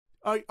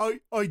I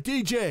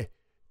DJ.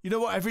 You know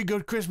what every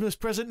good Christmas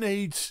present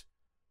needs?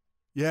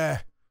 Yeah,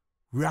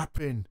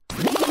 rapping.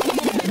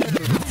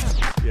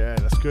 Yeah,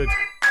 that's good.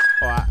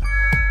 Alright.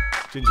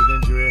 Ginger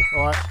Ninja here.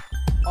 Alright.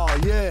 Oh,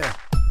 yeah.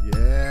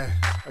 Yeah.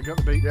 I got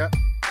the beat, yeah.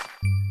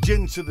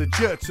 Gin to the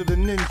j to the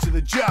nin to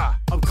the jar.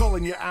 I'm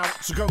calling you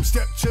out, so come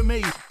step to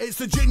me. It's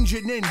the Ginger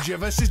Ninja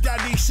versus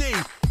Daddy C.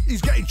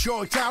 He's getting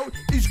choked out,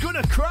 he's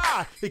gonna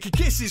cry. He could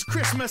kiss his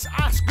Christmas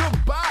ass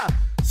goodbye.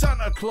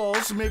 Santa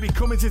Claus may be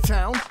coming to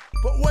town,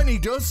 but when he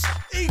does,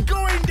 he's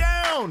going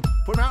down.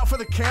 Put him out for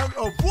the count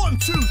of 1,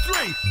 2,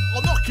 3.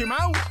 I'll knock him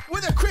out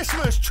with a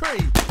Christmas tree.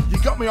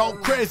 You got me all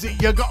crazy,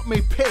 you got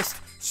me pissed.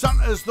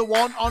 Santa's the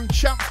one on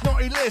Champ's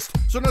naughty list,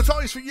 so no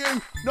toys for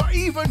you, not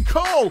even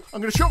coal.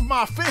 I'm gonna shove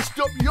my fist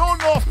up your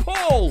North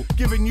Pole.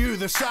 Giving you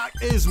the sack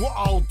is what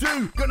I'll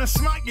do. Gonna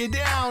smack you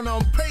down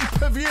on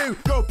pay-per-view.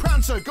 Go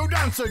Prancer, go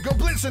Dancer, go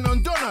Blitzen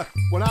and Dunner.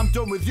 When I'm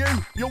done with you,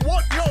 you'll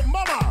want your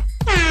mama.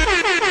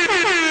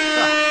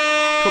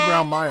 Come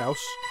round my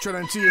house, trying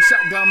to enter your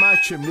sack down my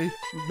chimney.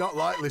 Not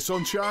likely,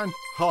 sunshine.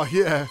 Oh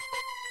yeah.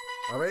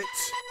 Alright.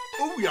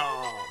 Oh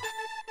yeah.